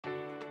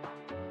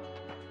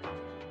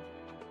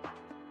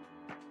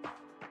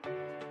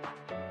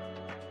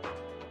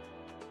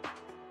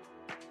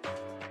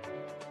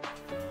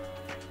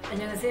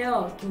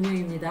안녕하세요,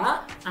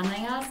 김유입니다.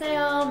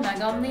 안녕하세요,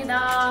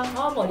 나가입니다.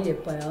 머리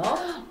예뻐요.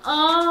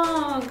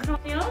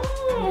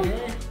 그럼요.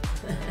 네.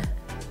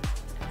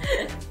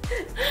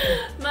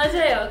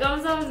 맞아요,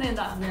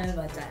 감사합니다. 네,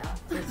 맞아요.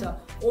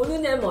 그렇죠.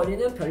 오늘 내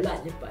머리는 별로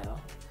안 예뻐요.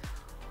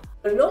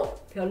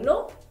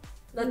 별로?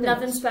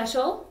 Nothing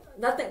special.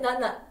 Nothing,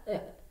 not,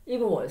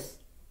 even worse.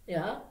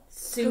 Yeah.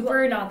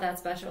 Super not that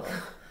special.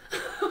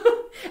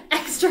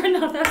 Extra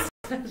not that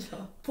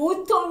special.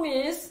 보통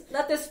means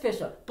not that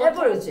special.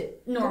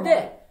 Average. Normal.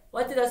 근데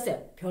what did I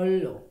say?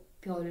 별로.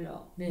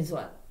 means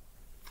what?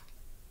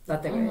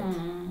 not that great.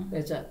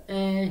 그렇죠.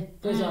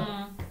 그렇죠.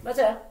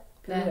 맞아요.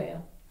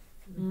 별로예요.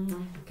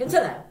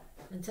 괜찮아요.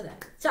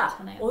 자,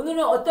 괜찮아요.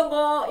 오늘은 어떤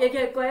거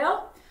얘기할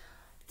거예요?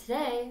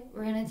 Today,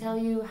 we're going to tell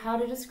you how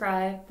to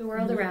describe the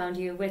world around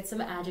you with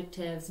some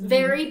adjectives.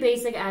 Very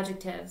basic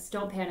adjectives.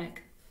 Don't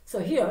panic. So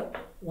here,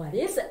 what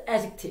is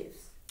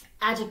adjectives?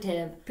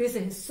 Adjective. Because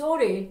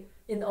sorry,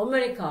 in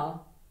America,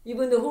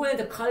 even though who went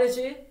to college,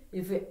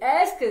 if you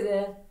ask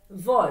the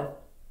verb,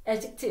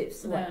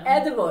 adjectives, or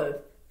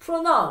adverb,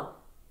 pronoun,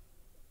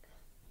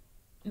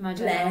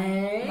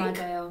 blank.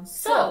 맞아요.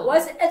 So,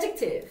 what's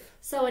adjective?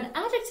 So an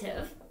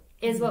adjective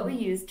is what we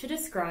use to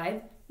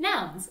describe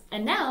nouns.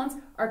 And nouns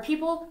are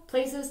people,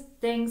 places,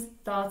 things,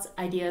 thoughts,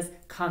 ideas,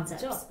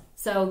 concepts. 그렇죠.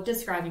 So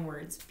describing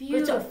words.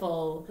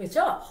 Beautiful,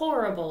 그렇죠?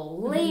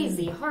 horrible,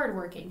 lazy,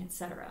 hardworking,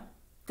 etc.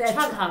 That's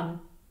right. 착함.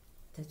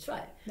 That's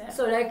right. Yeah.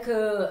 So like,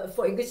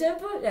 for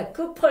example, like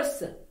good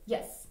person.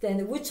 Yes.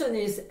 Then which one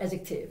is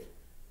adjective?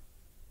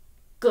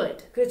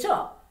 Good.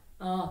 그렇죠?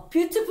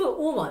 Beautiful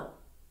woman.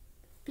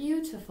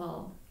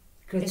 Beautiful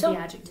그렇죠? is the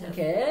adjective.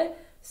 Okay.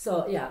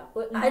 So yeah,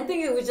 I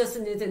think we just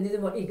need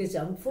more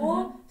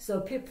example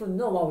so people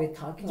know what we're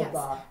talking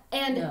about.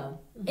 And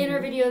in our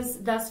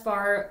videos thus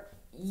far,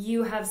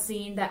 you have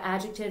seen that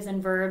adjectives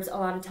and verbs a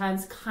lot of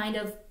times kind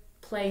of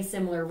play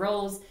similar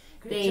roles.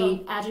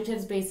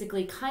 Adjectives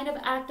basically kind of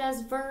act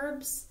as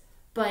verbs,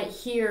 but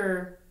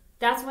here,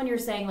 that's when you're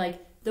saying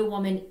like the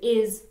woman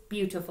is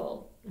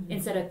beautiful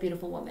instead of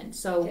beautiful woman.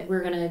 So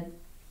we're gonna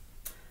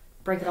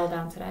break it all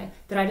down today.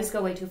 Did I just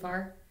go way too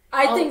far?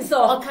 I think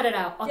so. I'll cut it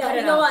out.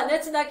 You know what?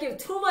 Let's not give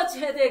too much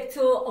headache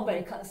to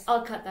Americans.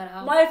 I'll cut that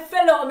out. My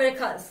fellow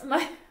Americans.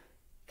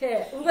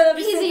 Okay, we're gonna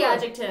be Easy simple.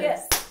 adjectives.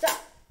 Yes. 자,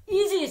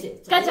 easy.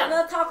 자, 가자. we're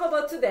gonna talk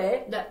about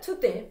today. 네.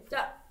 Today.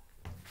 자,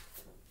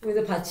 with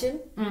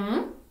받침.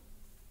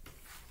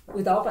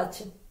 Without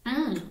받침.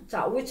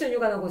 자, which one you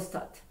gonna go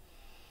start?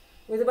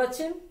 With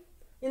받침?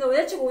 You know,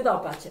 let's go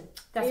without 받침.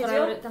 That's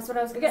what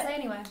I was gonna say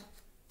anyway.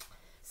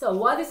 So,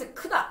 what is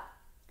크다?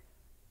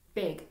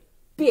 Big.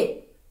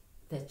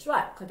 That's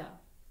right. 크다.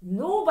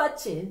 No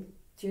받침.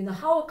 Do you know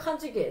how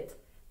conjugate?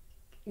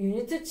 You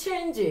need to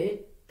change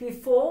it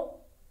before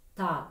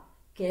다.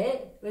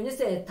 Okay? When you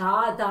say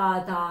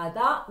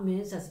다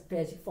means as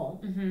basic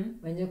form.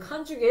 When you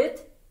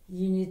conjugate,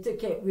 you need to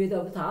get rid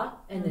of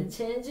다 and then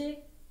change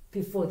it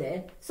before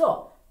that.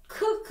 So,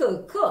 크.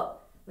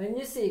 When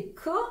you say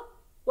크,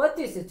 what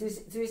do you say?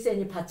 Do you say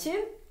any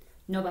받침?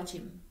 No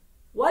받침.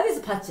 What is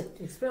받침?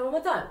 Explain one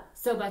more time.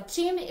 So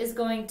받침 is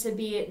going to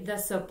be the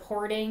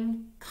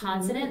supporting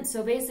consonant.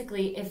 So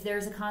basically, if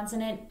there's a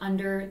consonant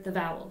under the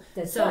vowel.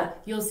 That's so right.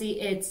 you'll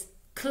see it's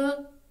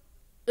k,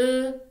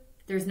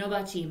 there's no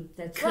받침.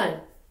 That's k.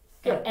 right.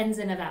 It ends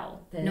in a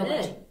vowel. No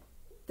받침.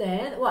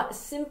 Then what?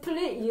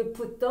 Simply you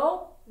put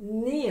the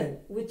nion,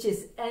 which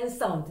is N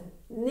sound.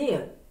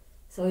 Nion.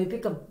 So it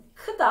becomes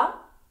크다.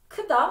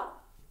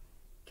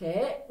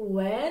 Okay.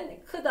 When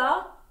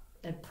크다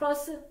and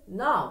plus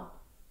noun.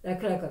 Like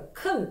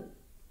큰,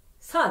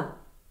 산,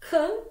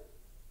 큰,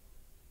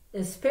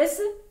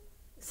 space,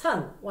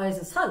 산. What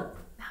is 산?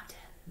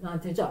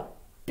 Mountain죠.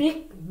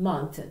 Big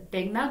mountain.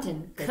 Big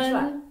mountain. That's 큰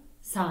right.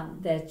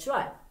 산. That's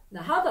right.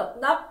 Now how the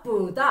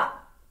나쁘다.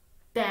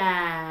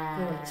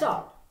 Bad.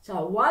 그렇죠.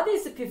 자, what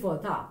is before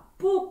다?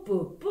 뿌.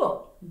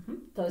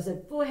 Does the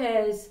뿌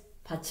has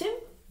받침?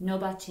 No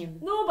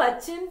받침. No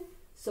받침.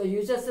 So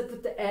you just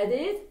put the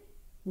added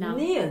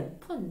ni은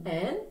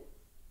and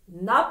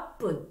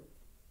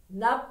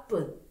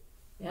나쁜.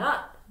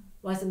 Yeah.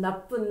 What's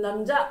나쁜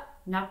남자?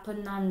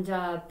 나쁜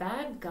남자,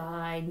 bad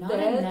guy, not a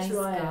That's nice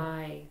right.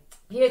 guy.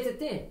 Here's the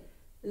thing.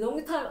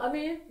 Long time,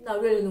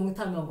 not really long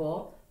time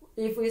ago,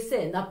 if we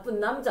say 나쁜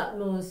남자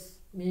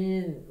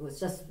mean was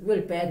just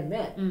really bad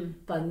man.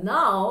 But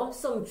now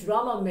some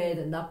drama made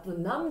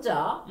나쁜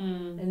남자,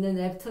 and then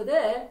after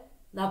that,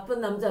 나쁜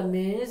남자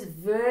means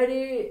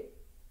very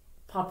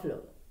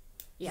popular.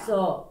 Yeah.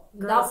 So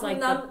Girls like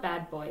the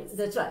bad boys.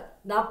 That's right.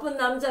 나쁜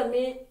남자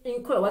mean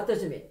in Korea what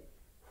does it mean?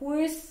 Who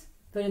is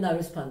very not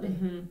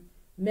responding?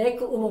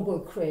 Make a woman go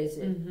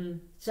crazy.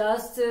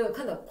 Just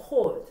kind of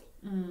cold.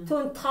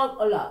 Don't talk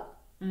a lot.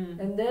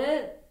 And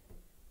then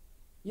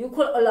you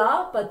call a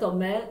lot, but the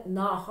man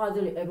not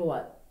hardly ever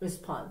what?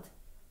 Respond.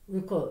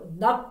 We call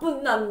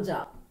나쁜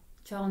남자.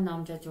 좋은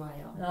남자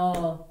좋아요.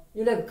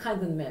 You like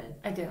kind of man.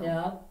 I do.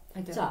 Yeah.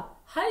 I do. 자,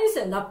 how you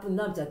say 나쁜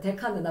남자? That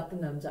kind of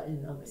나쁜 남자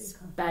in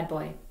America. Bad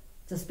boy.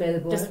 Just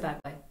bad boy. Just a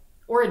bad boy.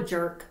 Or a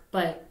jerk,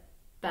 but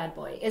bad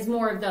boy. Is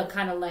more of the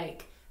kind of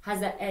like, has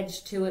that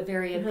edge to it,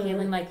 very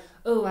appealing, like,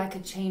 oh, I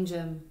could change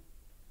him.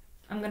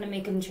 I'm gonna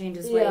make him change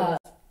his ways. Yeah.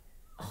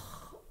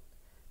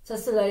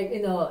 Just like,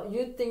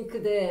 you think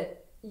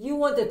that you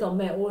wanted a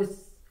man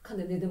always kind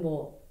of need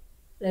more,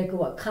 like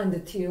what, kind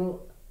to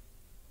you.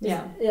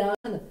 Yeah. Yeah,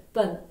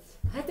 but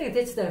I think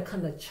that's the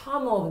kind of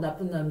charm of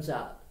나쁜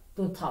남자,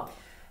 don't talk.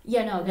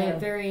 Yeah, no, they're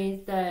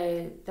very,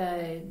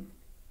 the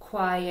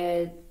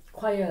quiet,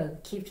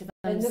 keep to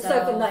themselves. Looks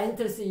like not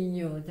interested in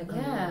you.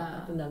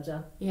 Yeah. 나쁜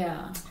남자.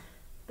 Yeah.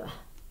 But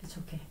it's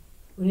okay.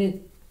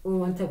 We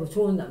want to have a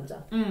좋은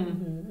남자.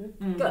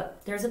 Good.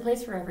 There's a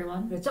place for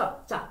everyone.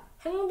 그렇죠? 자,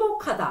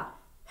 행복하다.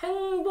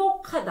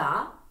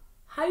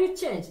 How you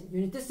change?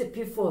 You need to say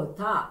before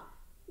다.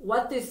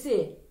 What do you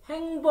say?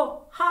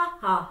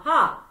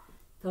 행복하하하.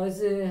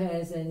 Does it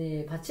has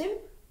any 받침?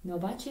 No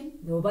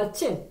받침. No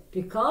받침.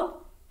 Become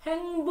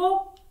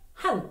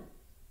행복한.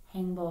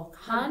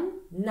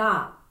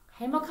 나.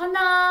 행복한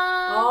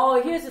나.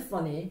 Oh, here's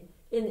funny.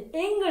 In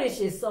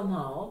English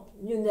somehow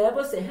you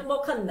never say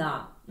행복한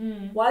나.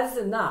 What is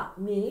나?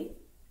 Me.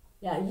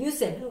 Yeah, you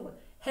say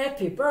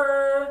happy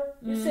bird.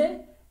 You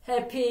say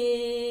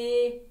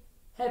happy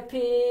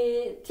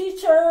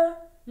teacher.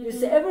 You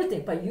say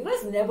everything, but you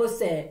guys never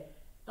say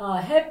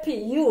happy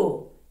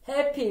you,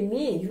 happy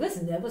me. You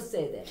guys never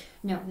say that.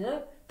 No. Yeah?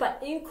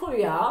 But in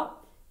Korea,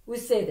 we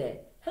say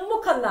that.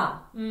 행복한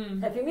나,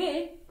 happy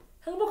me.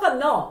 행복한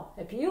너,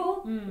 happy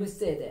you. We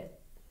say that.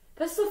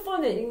 But so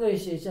funny in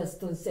English, you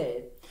just don't say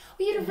it.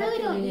 Well, you really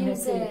don't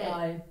use it.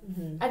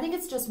 I think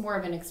it's just more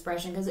of an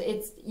expression because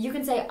you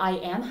can say I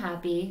am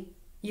happy.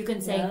 You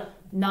can say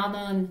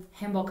나는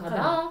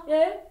행복하다.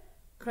 Yeah.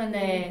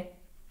 그런데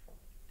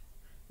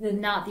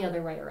not the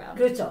other way around.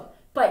 그렇죠.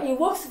 But it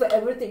works for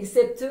everything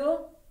except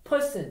to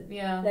person.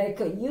 Yeah. Like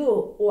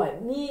you or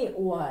me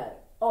or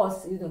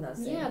us, you do not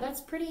say. Yeah,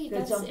 that's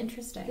그렇죠?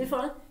 interesting.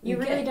 Different? You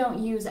really don't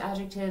use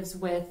adjectives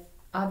with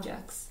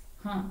objects,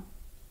 huh?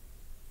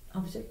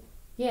 Object?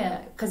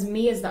 Yeah, because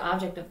me is the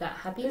object of that.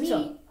 Happy 그렇죠.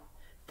 me.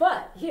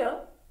 But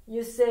here,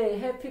 you say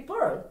happy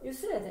bird. You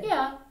say that.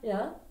 Yeah.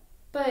 Yeah.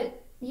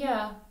 But,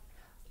 yeah.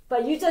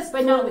 But you just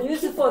don't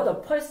use it for the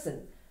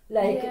person.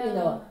 Like,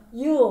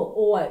 you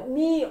or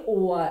me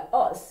or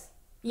us.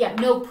 Yeah,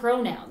 no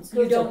pronouns.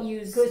 You don't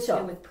use 그렇죠.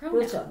 it with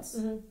pronouns.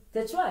 그렇죠.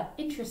 That's right.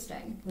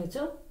 Interesting.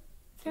 그렇죠?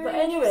 Very but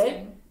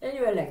interesting.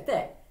 anyway, like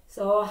that.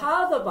 So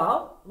how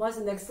about, what's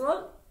the next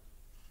one?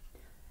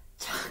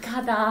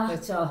 착하다.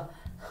 그렇죠.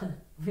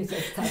 We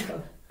just talk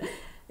about.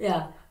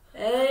 Yeah.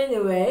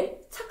 Anyway,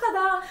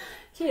 착하다.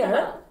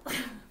 Here,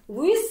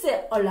 we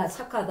say a lot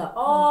착하다.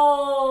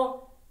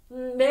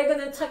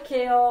 매그는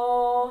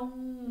착해요.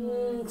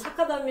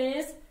 착하다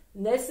means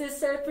less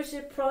selfish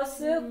plus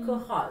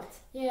good heart.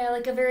 Yeah,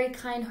 like a very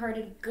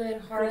kind-hearted,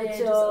 good-hearted,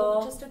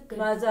 그렇죠. just a good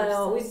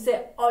맞아요. person. We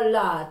say a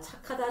lot.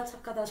 착하다.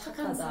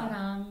 착한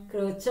사람.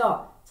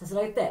 그렇죠. Just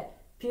like that.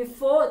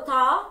 Before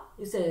다,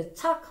 you say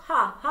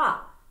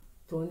착하하.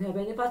 Don't have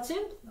any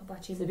받침. No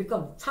받침. So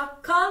become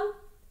착한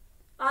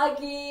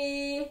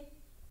아기.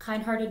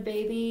 Kind-hearted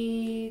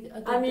baby.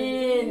 I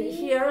mean, baby.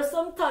 here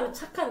sometimes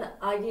착한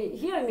아기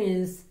here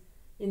means,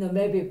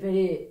 maybe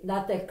very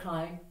not that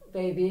kind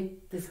baby.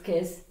 This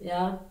case,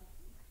 yeah.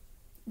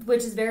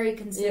 Which is very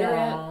considerate.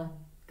 Yeah,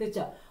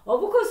 그렇죠. Of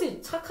course,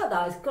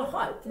 착하다 is good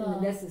heart.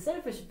 And that's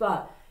selfish,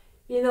 but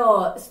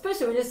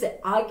especially when you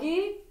say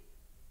아기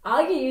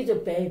is a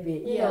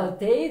baby.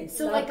 They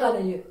so not like gonna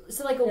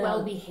a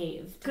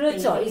well-behaved.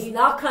 그렇죠. baby. It's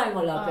not crying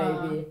a lot,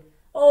 baby.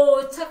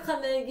 Oh,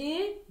 착한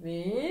애기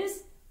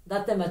means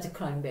not that much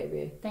crying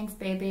baby. Thanks,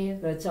 baby.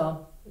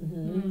 그렇죠.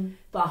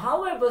 But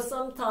however,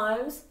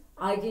 sometimes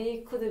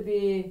아기 could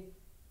be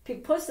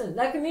big person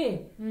like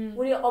me.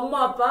 우리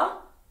엄마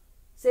아빠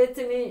say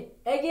to me,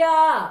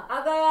 애기야,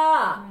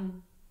 아가야.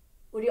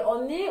 우리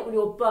언니, 우리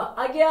오빠,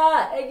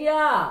 아기야,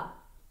 애기야.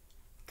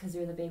 Because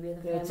you're the baby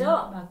of the 그렇죠?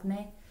 family.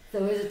 막내. So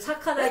그래서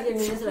착한 아기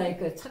means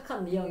like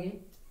착한 미영이.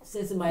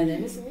 Since my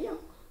name is 미영.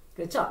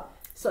 그렇죠?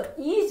 So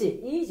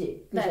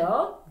easy.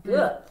 그죠?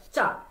 Good.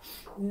 자,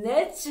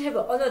 let's have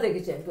another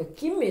example.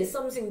 Give me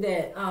something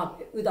that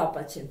without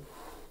받침.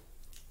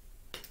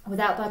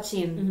 Without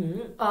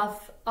받침.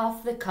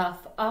 Off the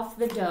cuff, off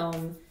the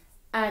dome.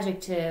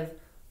 Adjective.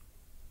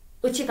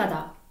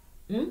 우직하다.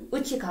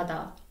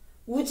 우직하다.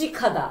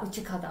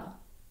 우직하다.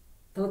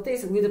 The thing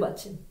is with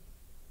받침.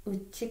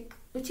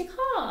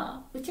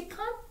 우직하.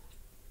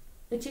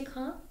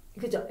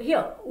 그죠?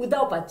 Here,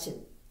 without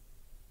받침.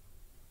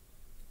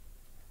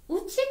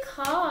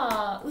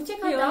 우직하다.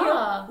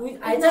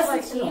 I just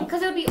받침.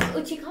 Because it would be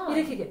우직하.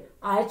 이렇게.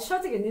 I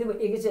try to give you an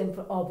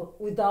example of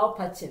without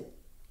받침.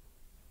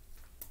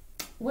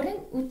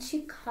 Wouldn't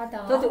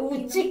우직하다. 근데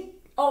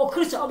우직.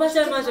 그렇죠.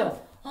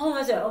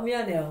 맞아요.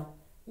 미안해요.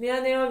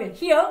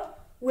 Here,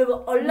 we have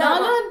올라가.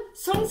 나는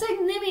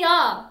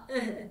선생님이야.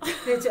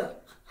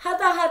 그렇죠.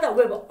 하다.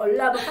 We have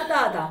올라가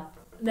하다.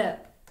 네.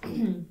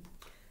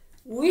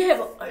 We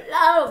have a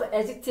lot of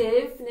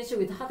adjective finish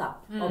with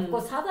하다. Of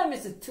course, 하다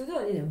means to do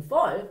in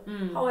fall.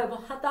 However,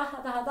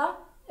 하다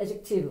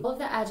adjective. All of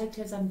the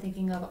adjectives I'm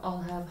thinking of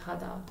all have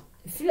하다.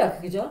 Feel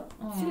like, 그죠?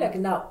 Feel like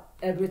now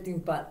everything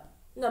but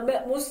no,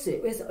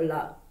 mostly with a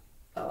lot.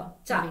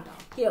 자,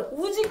 here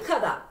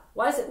우직하다.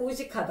 Why is it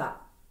우직하다?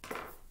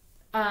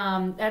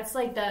 That's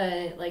like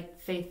the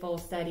faithful,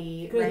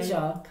 steady, 그렇죠.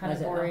 right? Kind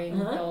of boring,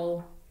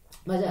 dull.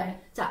 맞아요.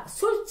 Right? 자,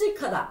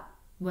 솔직하다.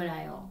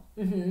 뭐라요?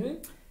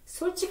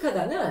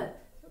 솔직하다는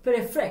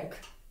very frank.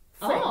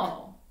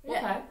 Oh, okay.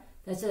 Yeah.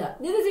 That's a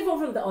little different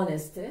from the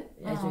honest,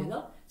 as you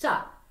know.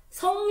 자,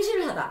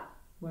 성실하다.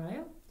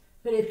 뭐라요?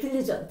 Very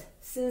diligent,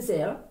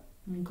 sincere.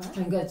 Okay.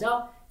 그런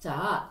거죠.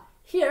 자,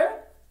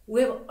 here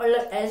we have a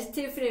lot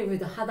adjective frame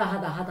with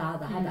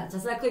하다.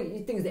 Just like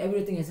you think that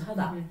everything is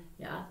하다.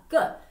 Yeah,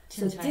 good.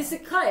 So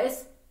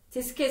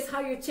this case how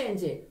you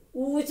change it?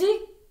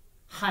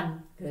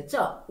 우직한.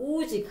 그렇죠.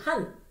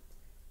 우직한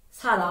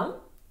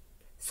사람.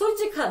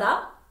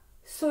 솔직하다.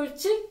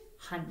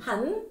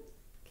 솔직한.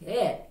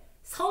 Okay.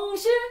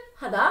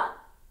 성실하다.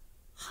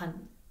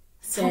 한.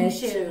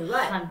 That's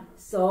right.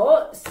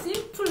 So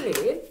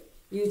simply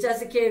you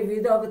just get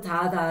rid of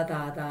다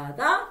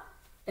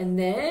and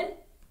then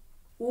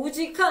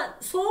우직한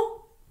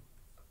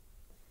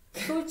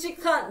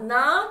솔직한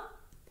나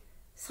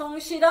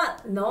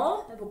성실한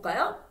너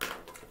해볼까요?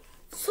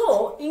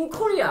 So in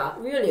Korea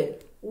really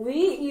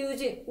we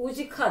using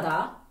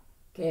우직하다.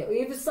 Okay,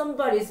 if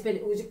somebody is very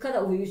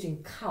우직하다 we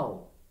using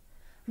cow.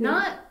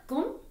 Not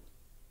곰?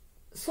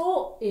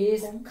 So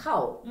is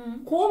cow.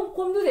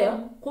 곰도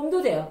돼요.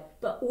 곰도 돼요.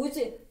 But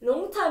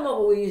long time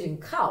ago we using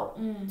cow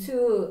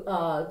to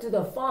do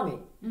the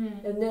farming.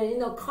 And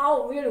then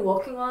cow really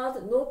working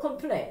hard, no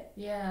complaint.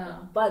 Yeah.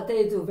 But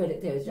they do very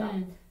their job.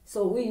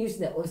 So we use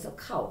that also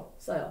cow.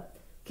 써요.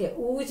 Okay,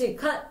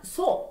 우직한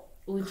소.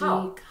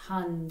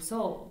 우직한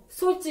소.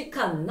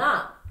 솔직한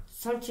나.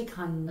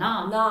 솔직한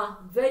나. 나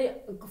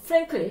very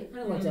frankly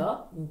하는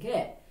거죠.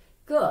 Okay.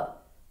 그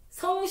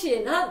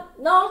성실한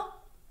너.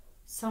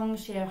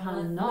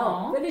 성실한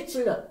너. Very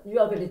diligent. You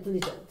are very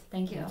diligent.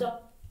 Thank you. 그렇죠?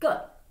 Good.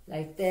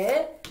 Like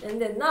that.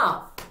 And then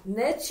now,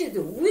 next with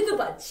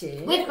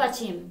받침. With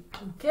받침.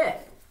 Okay.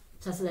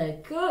 Just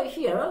like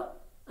here.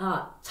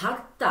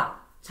 작다.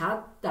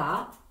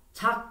 다다다.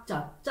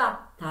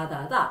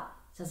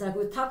 Just like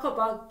we talk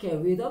about okay,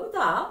 with of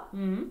that.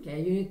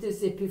 Okay, you need to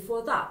say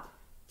before that.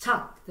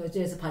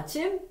 도저에서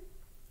받침.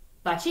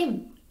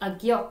 받침.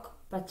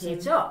 기억. 받침.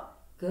 그렇죠?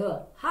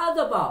 hard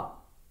about.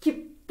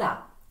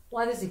 깊다.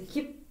 What is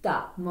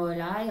깊다?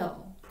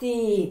 뭐라요?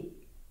 Deep.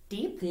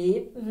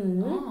 Deep?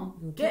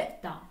 Okay.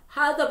 깊다.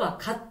 hard about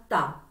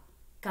같다.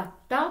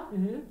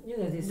 You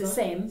know this The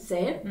one?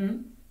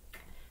 same.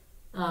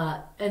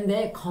 And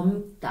then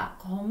검다.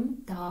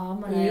 검다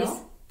뭐라요?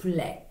 Is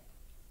black.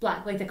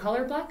 Black, like the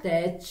color black?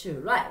 That's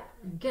right.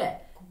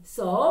 Okay.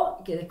 So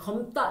이게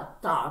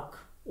검다 dark,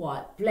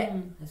 white, black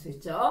할 수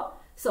있죠.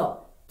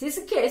 So this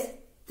case,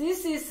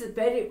 this is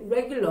very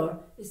regular.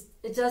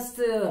 It's just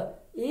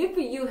if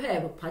you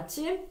have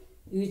받침,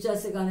 you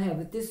just gonna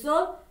have this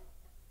one,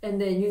 and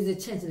then you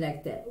just change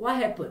like that. What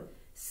happened?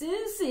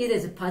 Since it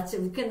is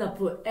받침, we cannot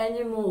put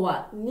any more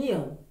what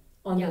neon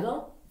on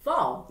the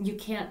vowel. You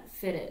can't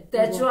fit it.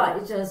 That's right.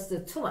 It's just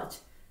too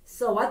much.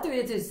 So what do we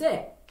need to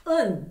say?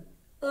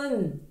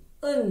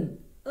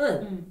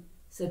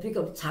 So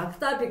become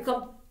작다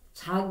become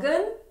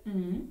작은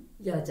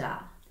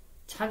여자.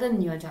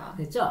 작은 여자.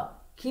 그렇죠?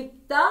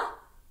 깊다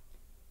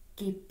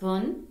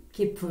깊은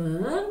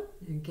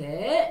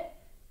이렇게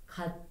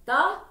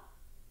같다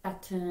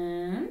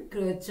같은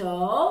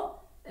그렇죠.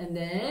 And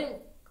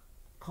then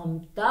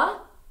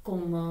검다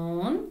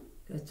검은.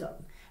 그렇죠.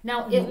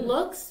 Now it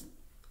looks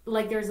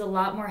like there's a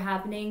lot more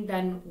happening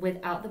than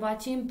without the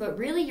받침, but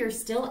really you're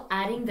still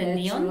adding the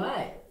neon.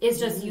 Right. It's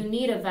just you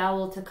need a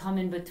vowel to come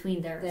in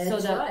between there. That's so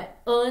the right.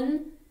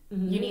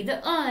 You need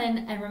the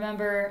and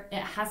remember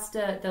a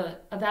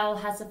vowel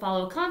has to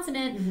follow a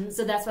consonant,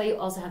 so that's why you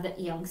also have the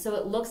iong. So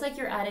it looks like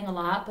you're adding a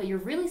lot, but you're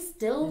really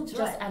still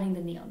just adding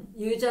the neon.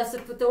 You just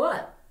put the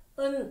what?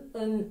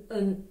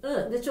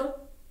 그렇죠?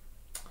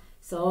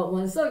 So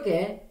once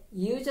again,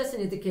 you just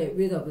need to get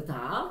rid of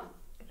that.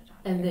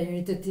 And then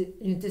you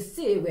need to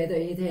see whether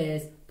it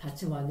has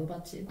받침 or no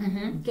받침.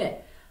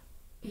 Okay.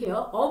 Here,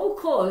 of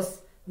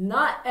course,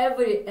 not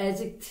every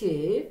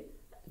adjective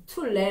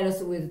 2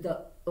 letters with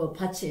the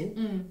받침.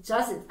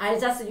 I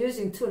just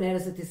using 2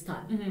 letters this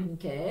time.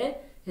 Okay.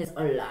 There's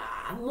a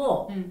lot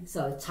more.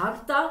 So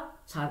작다,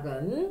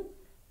 작은,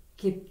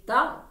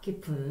 깊다,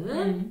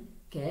 깊은,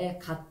 okay,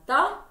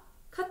 같다,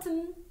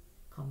 같은,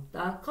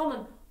 검다,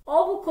 검은.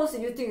 Of course,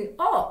 you think,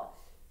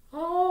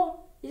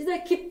 is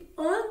that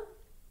깊은?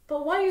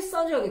 But why you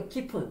sound like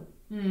깊은?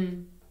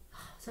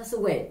 Just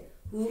wait.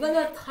 We're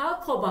gonna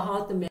talk about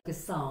how to make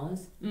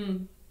sounds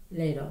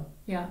later.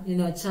 Yeah.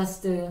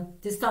 Just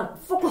this time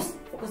focus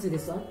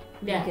this one.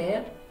 Yeah.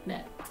 Okay.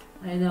 Yeah.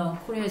 I know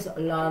Korea has a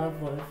lot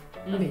of words.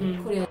 I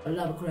mean, Korea has a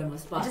lot of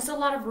grammars, but just a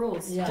lot of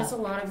rules. Yeah. Just a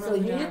lot of rules. So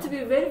you need to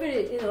be very,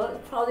 very,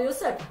 proud of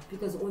yourself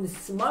because only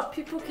smart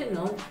people can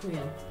learn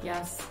Korean.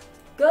 Yes.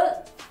 Good.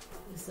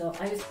 So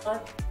are you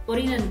smart?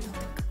 우리는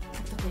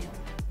똑똑해요.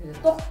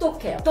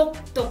 똑똑해요.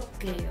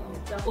 똑똑해요.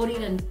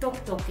 우리는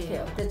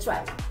똑똑해요. That's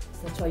right.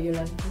 That's why you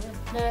learn Korean.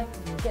 네.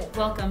 Okay.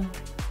 Welcome.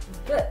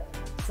 Good.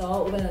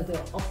 So we're gonna do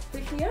up to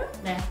here.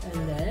 네.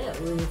 And then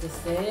we need to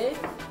say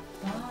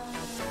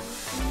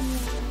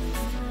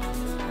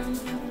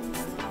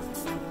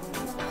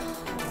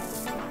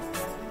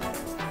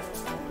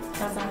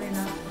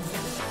감사합니다.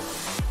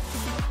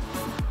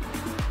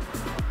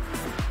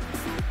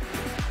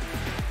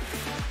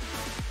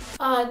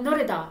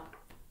 노리다.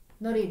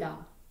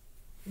 노리다.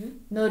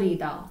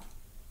 느리다.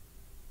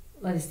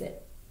 What is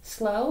it?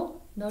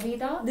 Slow.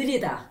 느리다.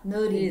 느리다.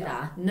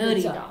 느리다.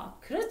 느리다.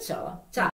 그렇죠. 자.